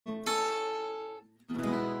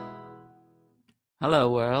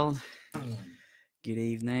Hello, world. Good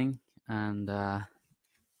evening, and I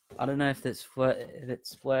don't know if it's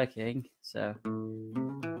working. So,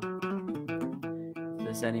 if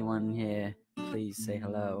there's anyone here, please say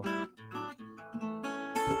hello.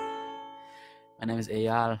 My name is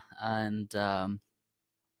Eyal, and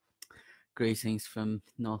greetings from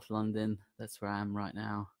North London. That's where I am right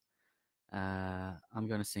now. I'm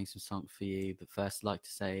going to sing some songs for you, but first, I'd like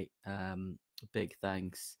to say a big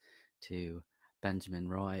thanks to Benjamin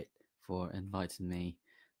Wright for inviting me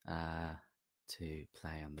to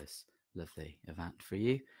play on this lovely event for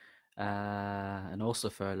you, and also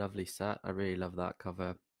for a lovely set. I really love that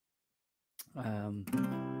cover.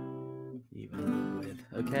 Even with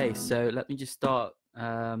okay, so let me just start.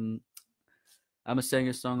 I'm a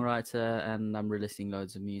singer-songwriter, and I'm releasing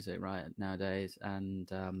loads of music right nowadays,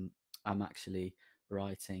 and I'm actually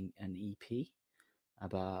writing an EP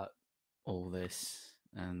about all this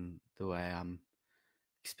and the way I'm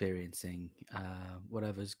experiencing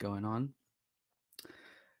whatever's going on.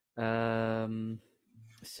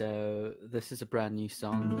 So this is a brand new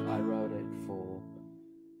song. I wrote it for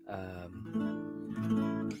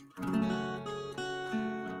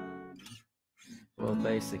well,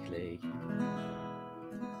 basically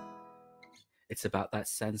it's about that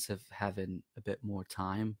sense of having a bit more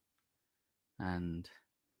time, and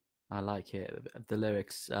I like it. The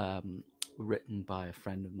lyrics written by a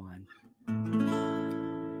friend of mine,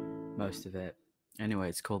 most of it. Anyway,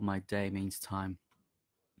 it's called My Day Means Time.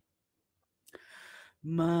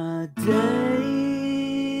 My day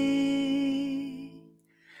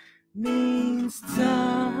means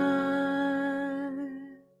time.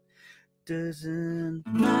 Doesn't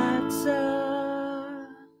matter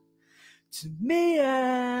to me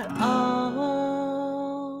at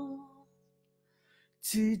all.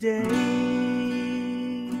 Today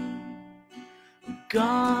I'm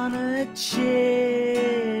gonna chill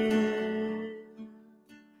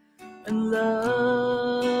and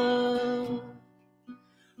love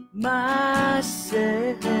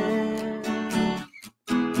myself.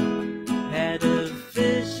 Had a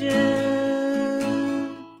vision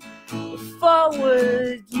of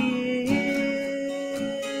forward years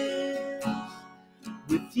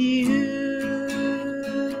with you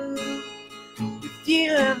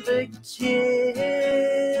and the kids.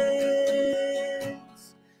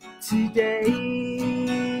 Today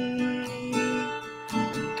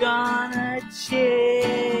I'm gonna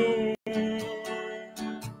chill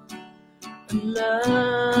and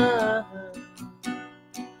love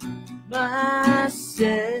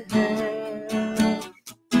myself.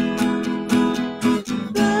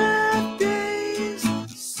 Birthdays,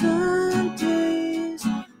 Sundays,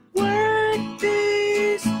 work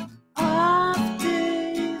days, off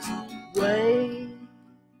days, wait,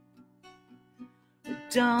 I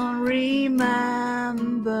don't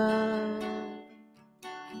remember.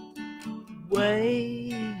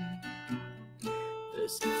 Wait,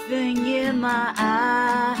 there's a thing in my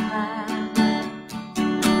eye.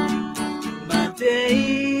 My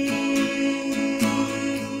day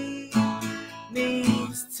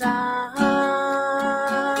means time.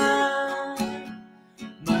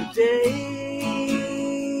 My day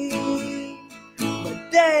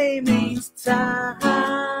means time.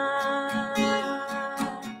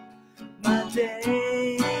 My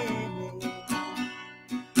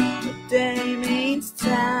day means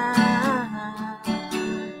time.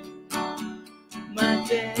 My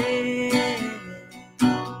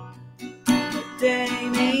day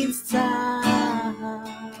means time.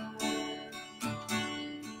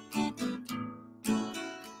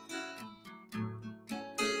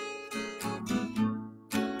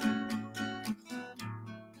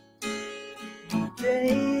 My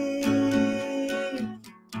day.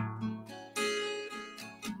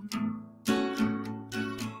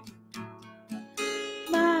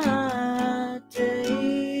 My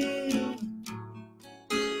day.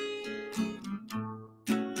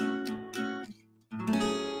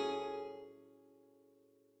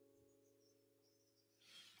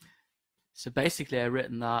 So basically, I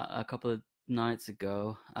written that a couple of nights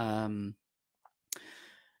ago.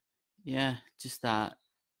 Yeah, just that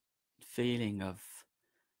feeling of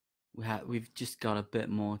we've just got a bit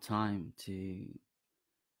more time to,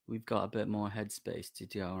 we've got a bit more headspace to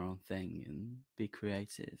do our own thing and be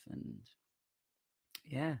creative, and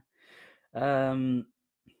yeah.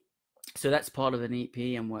 So that's part of an EP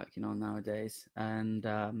I'm working on nowadays, and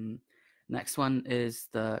next one is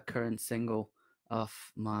the current single of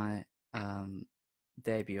my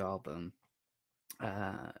debut album.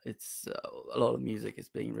 It's a lot of music is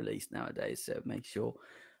being released nowadays, so make sure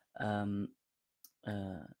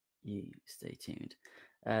you stay tuned.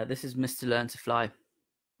 This is Mr. Learn to Fly.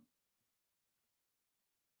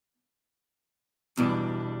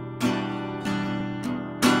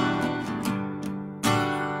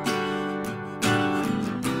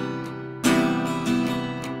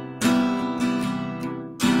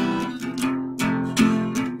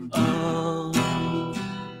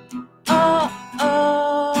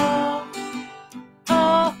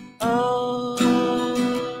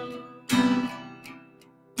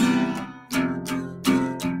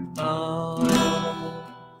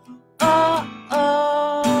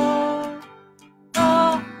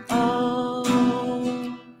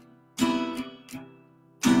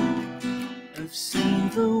 I've seen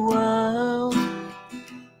the world,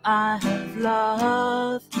 I have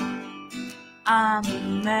loved, I'm a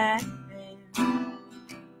man.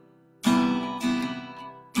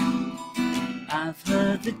 I've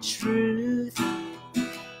heard the truth,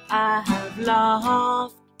 I have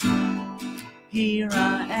laughed, here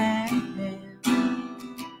I am.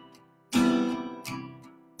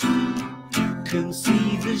 Can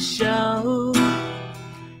see the show,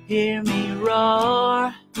 hear me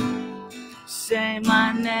roar, say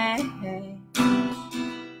my name.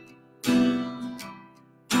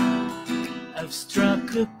 I've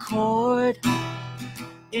struck a chord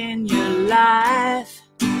in your life,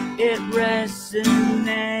 it resonates.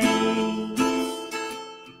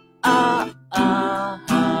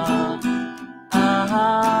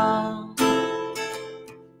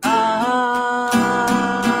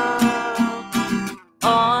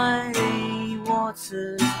 Oily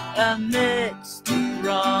waters amidst the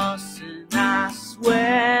grass, and I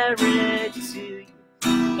swear it to you,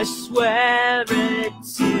 I swear it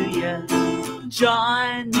to you.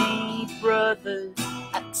 Join me, brothers,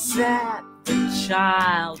 accept the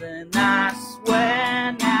child, and I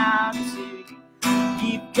swear now to you,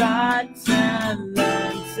 you've got to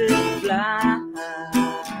learn to fly.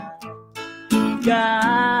 You've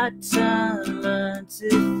got to learn to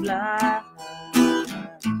fly.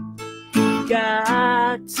 You've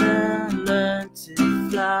got to learn to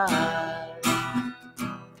fly.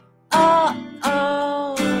 Oh,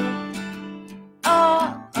 oh,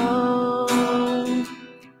 oh, oh.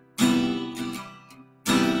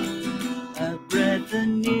 I've read the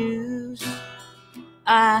news,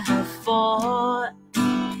 I have fought,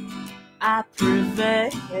 I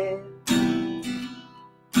prevailed.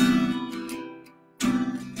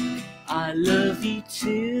 I love you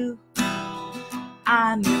too,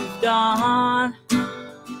 I moved on,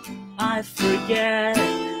 I forget.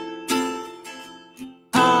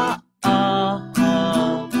 Oh, oh,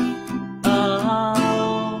 oh,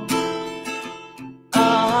 oh,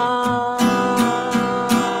 oh.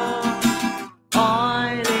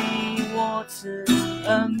 Oily waters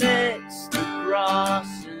amidst the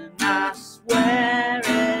grass, and I swear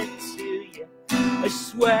it to you, I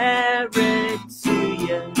swear it to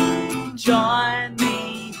you. Join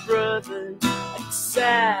me, brothers,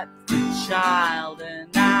 accept the child,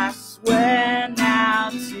 and I swear now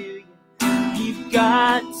to you, you've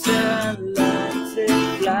got to learn to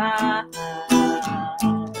fly.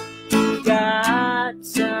 You've got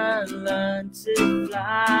to learn to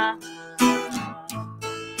fly.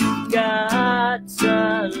 You've got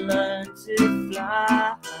to learn to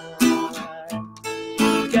fly.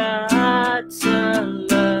 You've got to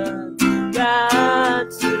learn,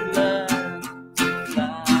 got to learn.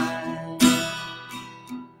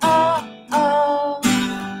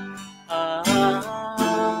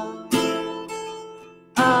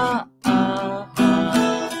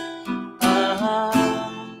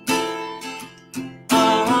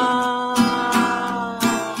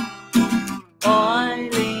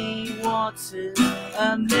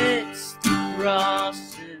 Amidst the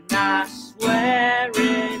grass, and I swear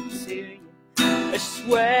it to you, I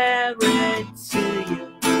swear it to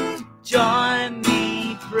you. Join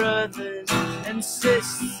me, brothers and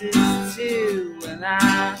sisters too, and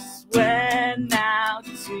I swear now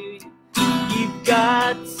to you, you've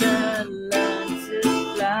got to learn to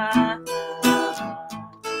fly.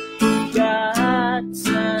 You've got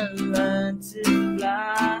to learn to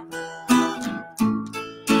fly.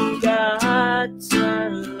 Got to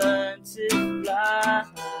learn to fly.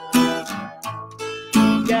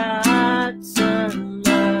 Got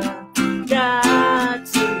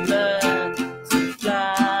to learn to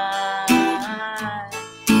fly.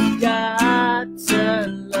 Got to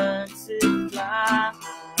learn to fly.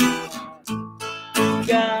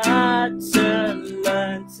 Got to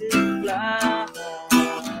learn to fly.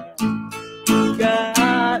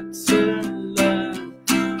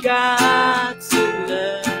 Got to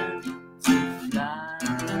learn.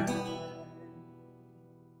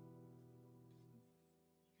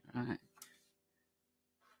 Right.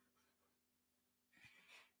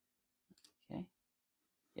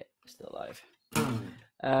 still alive.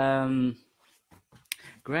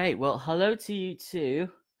 Great. Well, hello to you too,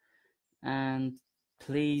 and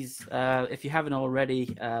please, if you haven't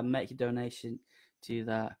already, make a donation to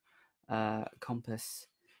the Compass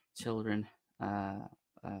Children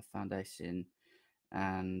Foundation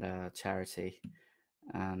and charity,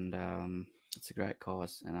 and it's a great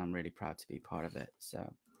cause, and I'm really proud to be part of it.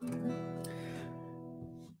 So,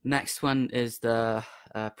 next one is the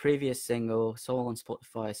previous single. It's all on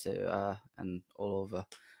Spotify, so and all over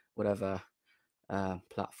whatever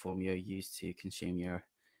platform you're used to consume your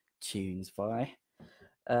tunes by.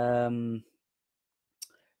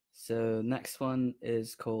 So next one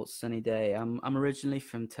is called Sunny Day. I'm originally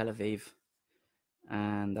from Tel Aviv,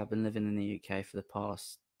 and I've been living in the UK for the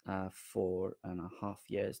past 4.5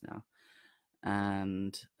 years now.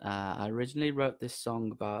 And I originally wrote this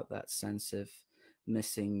song about that sense of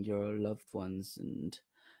missing your loved ones and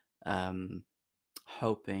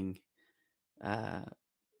hoping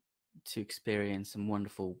to experience some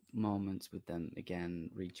wonderful moments with them again,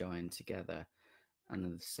 rejoined together under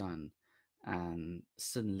the sun. And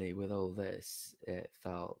suddenly, with all this, it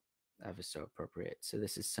felt ever so appropriate. So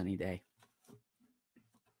this is Sunny Day.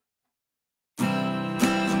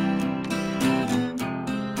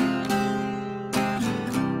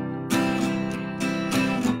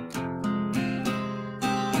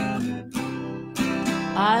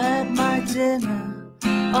 I had my dinner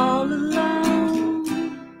all alone,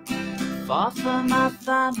 far from my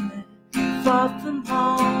family, far from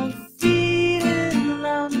home, feeling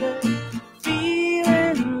lonely,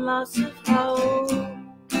 feeling lots of hope.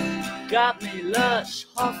 Got me Lush,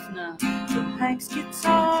 Hofner, the Hank's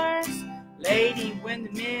guitars, Lady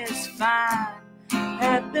Windermere's fine,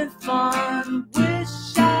 had been fun,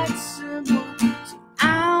 wish I'd someone, so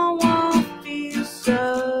I won't feel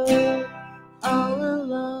so all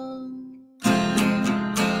alone. I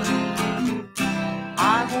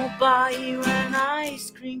will buy you an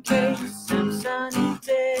ice cream cake some sunny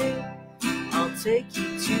day. I'll take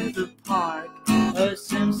you to the park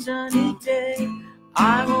some sunny day.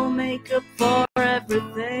 I will make up for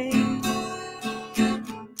everything.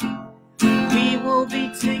 We will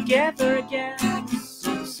be together again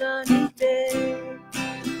some sunny day.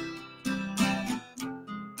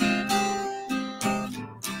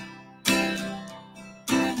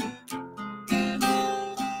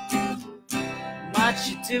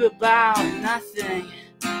 Much ado about nothing,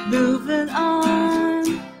 moving on.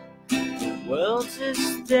 The world's a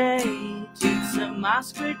stage, it's a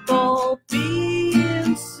masquerade ball.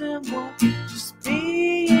 Being someone, just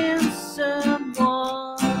being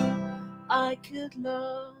someone I could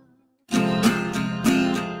love.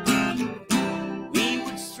 We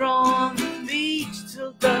would stroll on the beach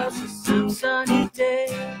till dusk some sunny day.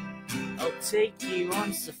 I'll take you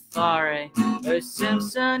on safari some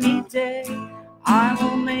sunny day. I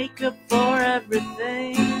will make up for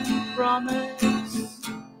everything, promise.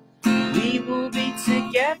 We will be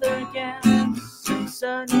together again some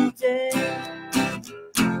sunny day.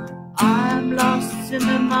 I'm lost in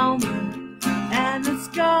the moment and it's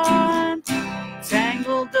gone,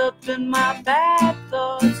 tangled up in my bad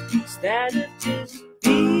thoughts, instead of just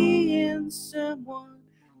being someone,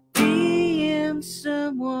 being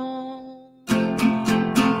someone.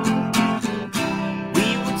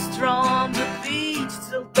 We would stroll on the beach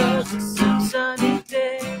till dusk some sunny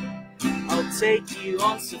day. I'll take you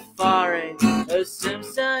on safari some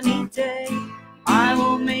sunny day. I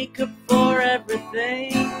will make up for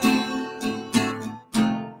everything.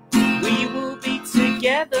 We will be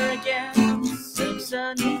together again some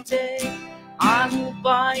sunny day. I will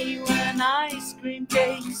buy you an ice cream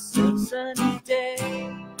cake some sunny day.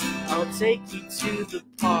 I'll take you to the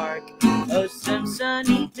park some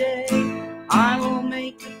sunny day. I will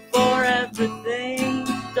make up for everything,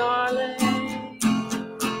 darling.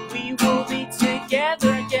 We will be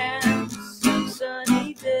together again some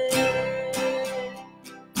sunny day.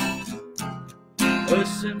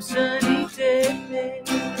 Some sunny day.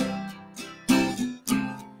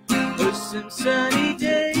 Some sunny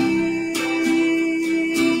day.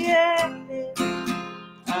 Yeah.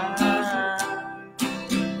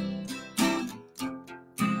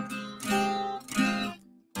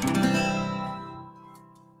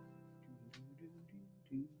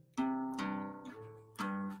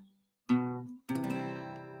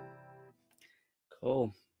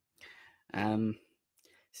 Cool.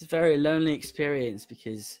 It's a very lonely experience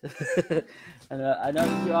because I know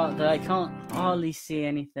you are that I can't hardly see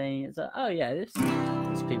anything. It's like, oh yeah, there's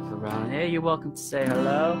people around here. You're welcome to say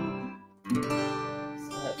hello.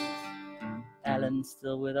 So, Alan's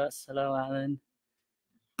still with us. Hello, Alan.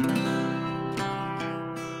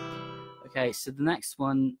 Okay, so the next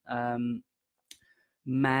one,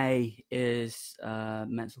 May is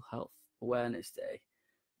Mental Health Awareness Day,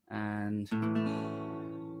 and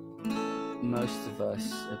most of us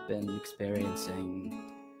have been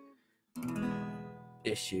experiencing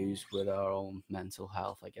issues with our own mental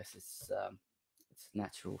health. I guess it's a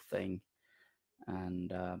natural thing, and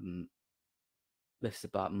this is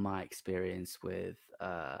about my experience with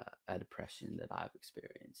a depression that I've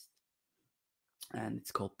experienced, and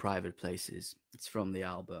it's called Private Places. It's from the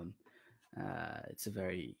album. It's a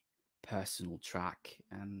very personal track,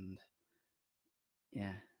 and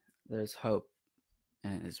yeah, there's hope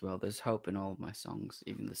in it as well. There's hope in all of my songs,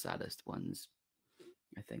 even the saddest ones.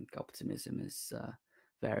 I think optimism is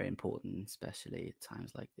very important, especially at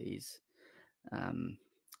times like these.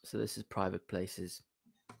 So this is Private Places.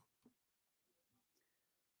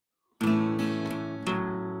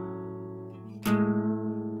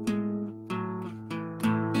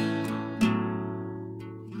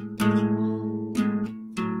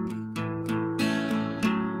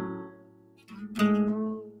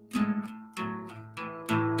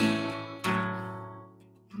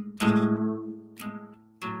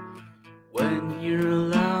 When you're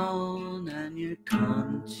alone and your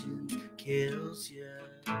conscience kills you,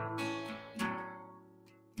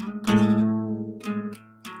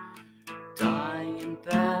 dying in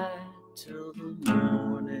bed till the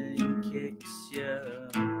morning kicks you,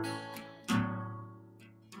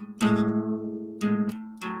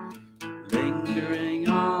 lingering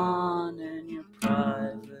on in your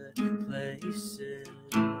private places,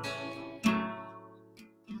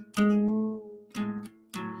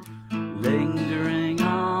 lingering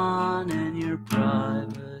on in your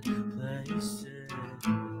private places.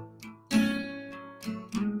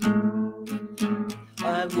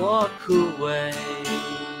 I walk away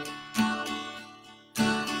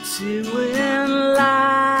to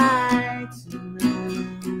enlighten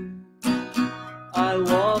them. I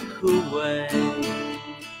walk away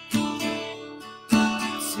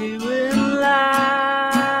to enlighten.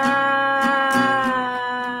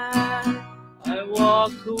 I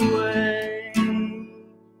walk away.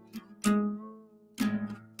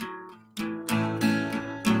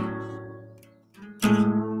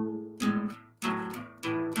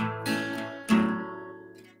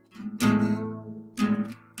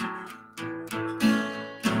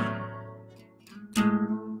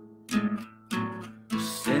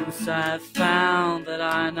 Since I found that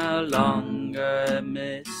I no longer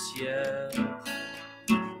miss you,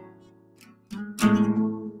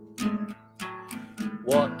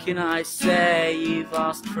 what can I say? You've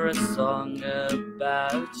asked for a song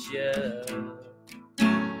about you,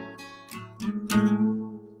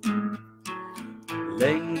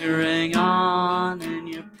 lingering on in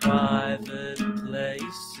your private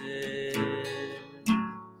places,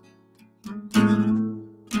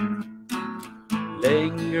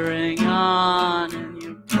 lingering on in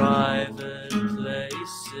your private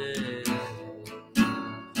places.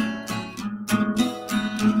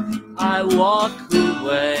 I walk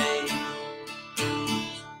away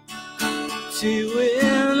to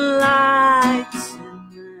enlighten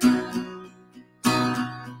them.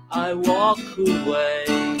 I walk away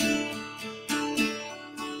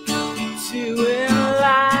to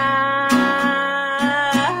enlighten.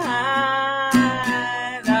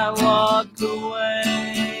 I walk away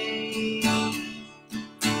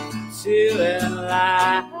to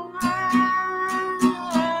enlighten.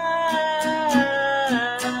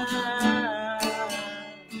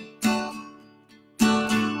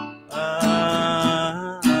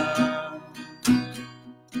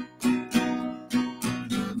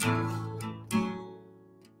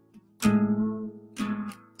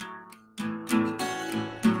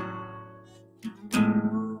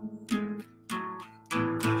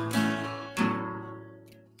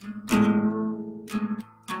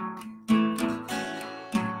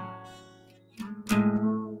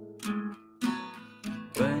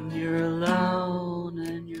 When you're alone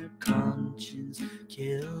and your conscience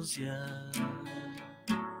kills you,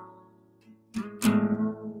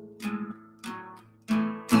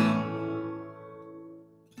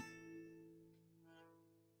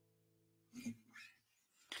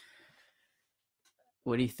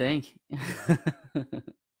 what do you think?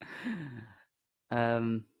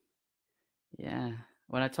 Yeah,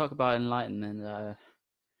 when I talk about enlightenment, I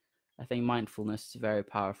think mindfulness is a very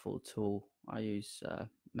powerful tool. I use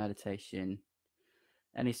meditation.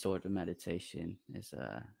 Any sort of meditation is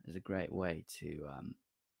a great way to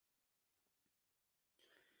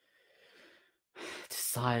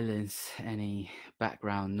silence any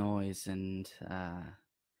background noise and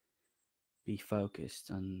be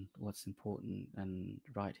focused on what's important and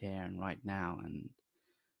right here and right now. And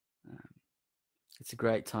um, it's a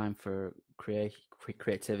great time for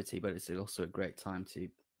creativity, but it's also a great time to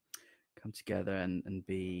come together and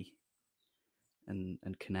be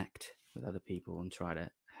and connect with other people and try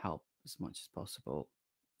to help as much as possible.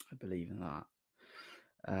 I believe in that.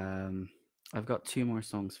 I've got 2 more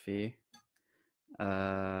songs for you.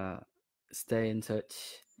 Stay in touch.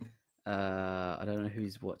 I don't know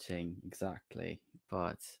who's watching exactly,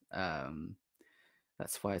 but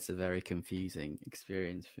that's why it's a very confusing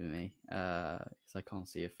experience for me, because I can't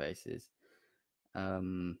see your faces.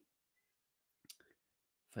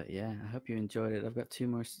 But yeah, I hope you enjoyed it. I've got 2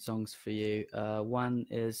 more songs for you. One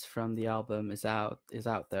is from the album is out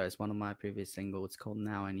there. It's one of my previous singles. It's called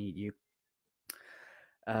Now I Need You.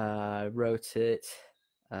 I wrote it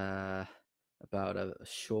about a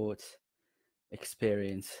short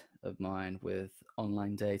experience of mine with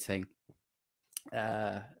online dating.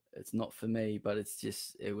 It's not for me, but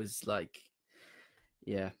it was like,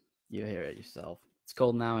 yeah, you hear it yourself. It's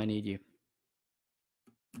called Now I Need You.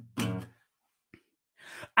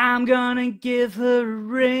 I'm gonna give her a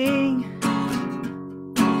ring.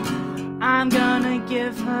 I'm gonna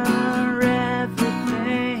give her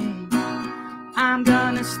everything. I'm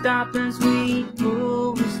gonna stop as we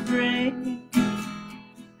pull the string.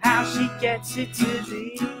 How she gets it to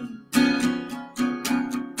me.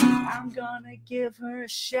 I'm gonna give her a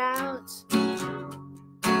shout.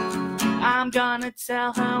 I'm gonna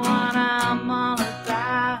tell her what I'm all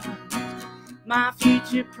about. My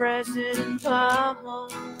future president Paul.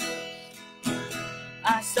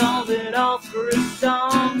 I sold it all for a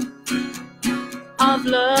song of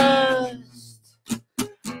lust.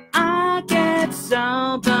 I get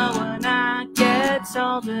sober when I get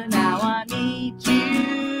older. Now I need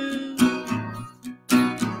you,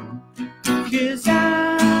 'cause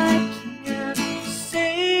I can't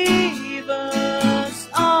save us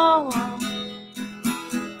all.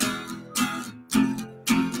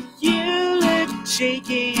 You look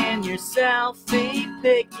cheeky and you're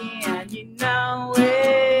selfie-picky and you know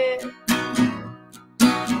it,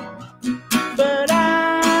 but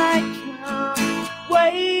I can't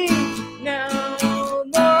wait no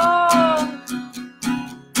more.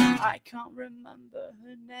 I can't remember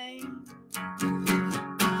her name,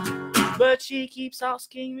 but she keeps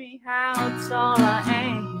asking me how tall I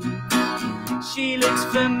am. She looks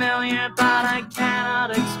familiar, but I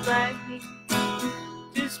cannot explain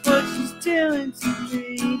just what she's doing to me.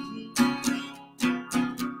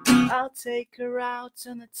 I'll take her out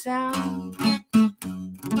in the town,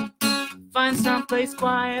 find someplace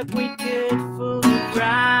quiet we could fool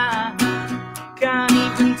around. Can't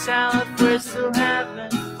even tell if we're still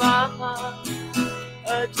having fun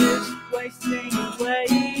or just wasting away.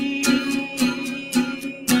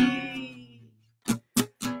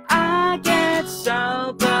 I get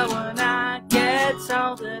sober when I get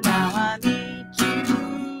older. Now I need you,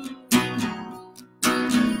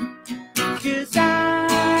 'cause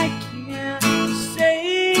I can't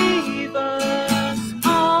save us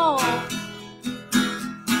all.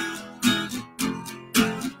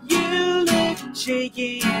 You look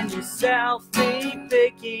cheeky and you're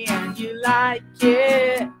selfie-picky and you like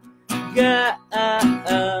it, girl,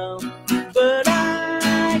 but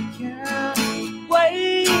I can't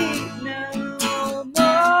wait no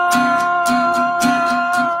more.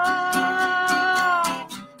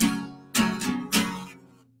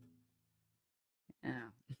 Yeah.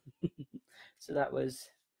 So that was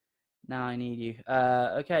Now I Need You.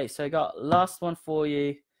 Okay, so I got last one for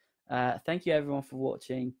you. Thank you everyone for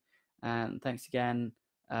watching, and thanks again.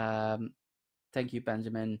 Thank you,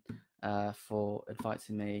 Benjamin, for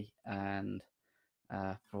inviting me and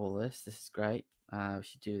for all this. This is great. We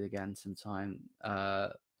should do it again sometime.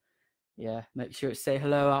 Yeah, make sure to say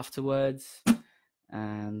hello afterwards,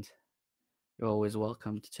 and you're always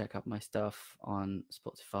welcome to check out my stuff on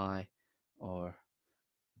Spotify or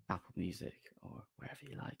Apple Music or wherever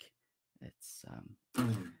you like. It's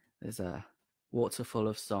there's a waterfall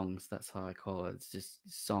of songs. That's how I call it. It's just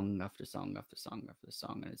song after song after song after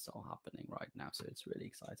song, and it's all happening right now. So it's really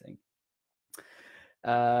exciting.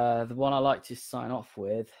 The one I like to sign off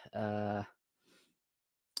with,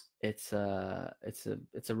 it's a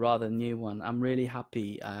rather new one. I'm really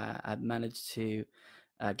happy I've managed to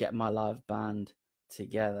get my live band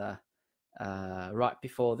together right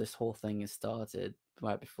before this whole thing has started,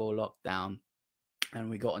 right before lockdown, and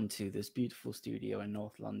we got into this beautiful studio in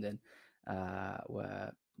North London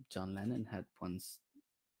where John Lennon had once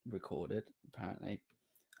recorded, apparently,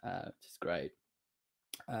 which is great.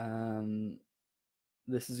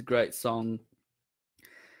 This is a great song.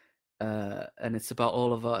 and it's about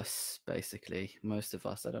all of us, basically. Most of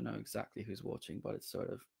us. I don't know exactly who's watching, but it's sort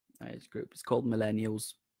of age group. It's called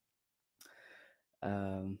Millennials.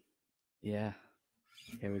 Yeah,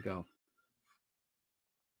 here we go.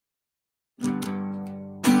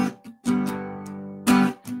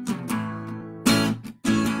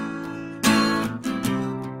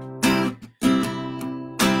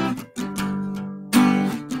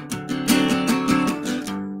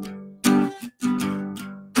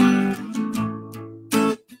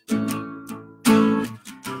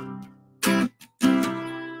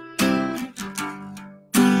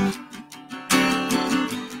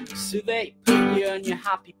 So they put you on your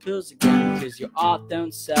happy pills again, because your art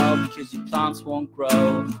don't sell, because your plants won't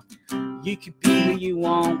grow. You could be who you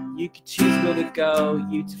want, you could choose where to go.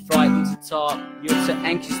 You're too frightened to talk, you're too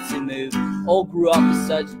anxious to move. All grew up with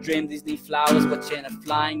such a dream, these new flowers, watching a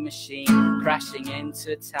flying machine crashing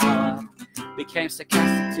into a tower. Became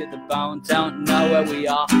sarcastic to the bone, don't know where we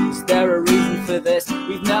are. Is there a reason for this?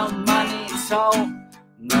 We've no money at all.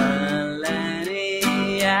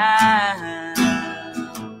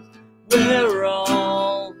 We're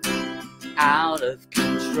all out of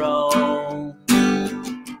control.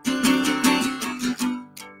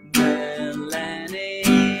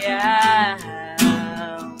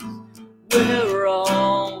 We're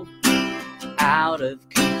all out of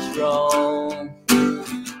control.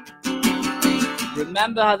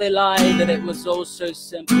 Remember how they lied, that it was all so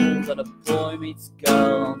simple, that a boy meets a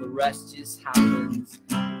girl, the rest just happens.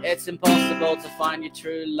 It's impossible to find your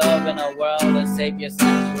true love in a world that save your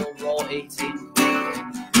sexual raw eating.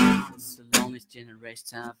 It's the longest generation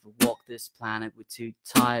to ever walk this planet. We're too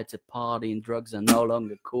tired to party and drugs are no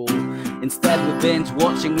longer cool. Instead we binge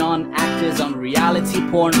watching non-actors on reality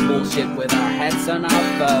porn bullshit with our heads on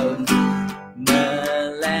our phones.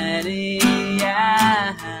 Millennials,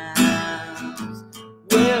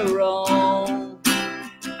 we're all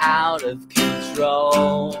out of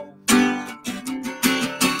control.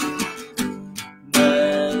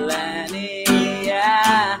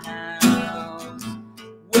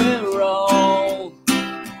 We're all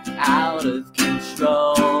out of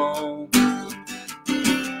control.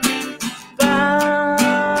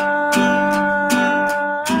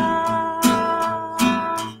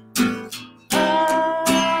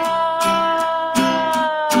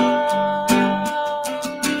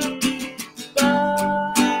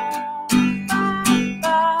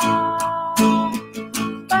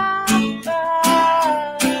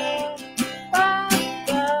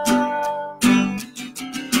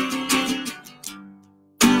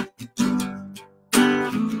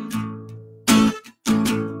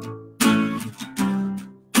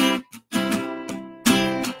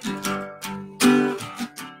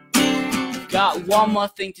 Got one more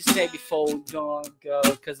thing to say before we go,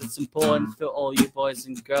 because it's important for all you boys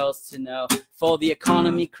and girls to know. Before the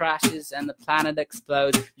economy crashes and the planet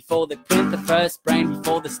explodes, before they print the first brain,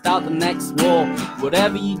 before they start the next war,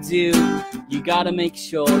 whatever you do, you gotta make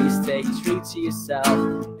sure you stay true to yourself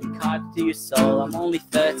and kind to your soul. I'm only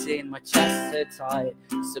 13, my chest is so tight,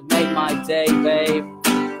 so make my day, babe.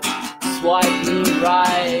 Swipe me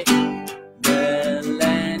right.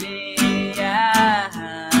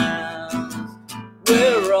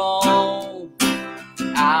 We're all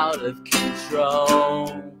out of control.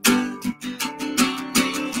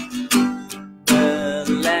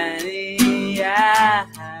 Millennials,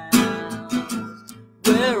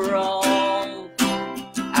 we're all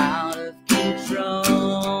out of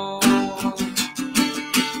control.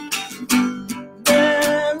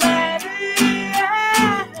 Millennials,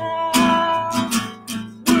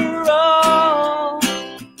 we're all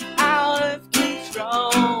out of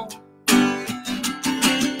control.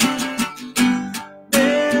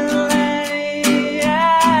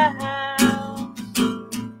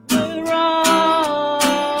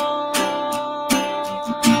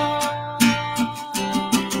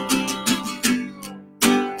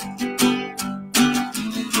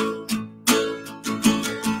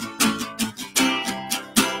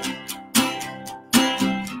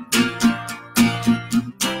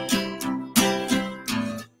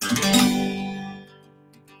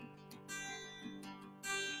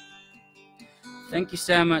 Thank you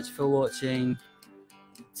so much for watching.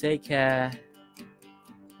 Take care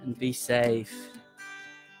and be safe.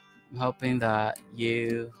 I'm hoping that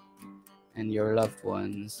you and your loved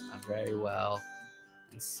ones are very well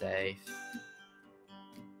and safe.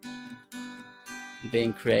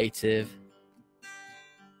 Being creative.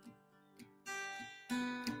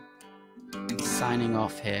 Signing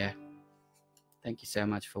off here. Thank you so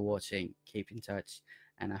much for watching. Keep in touch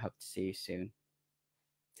and I hope to see you soon.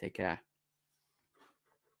 Take care.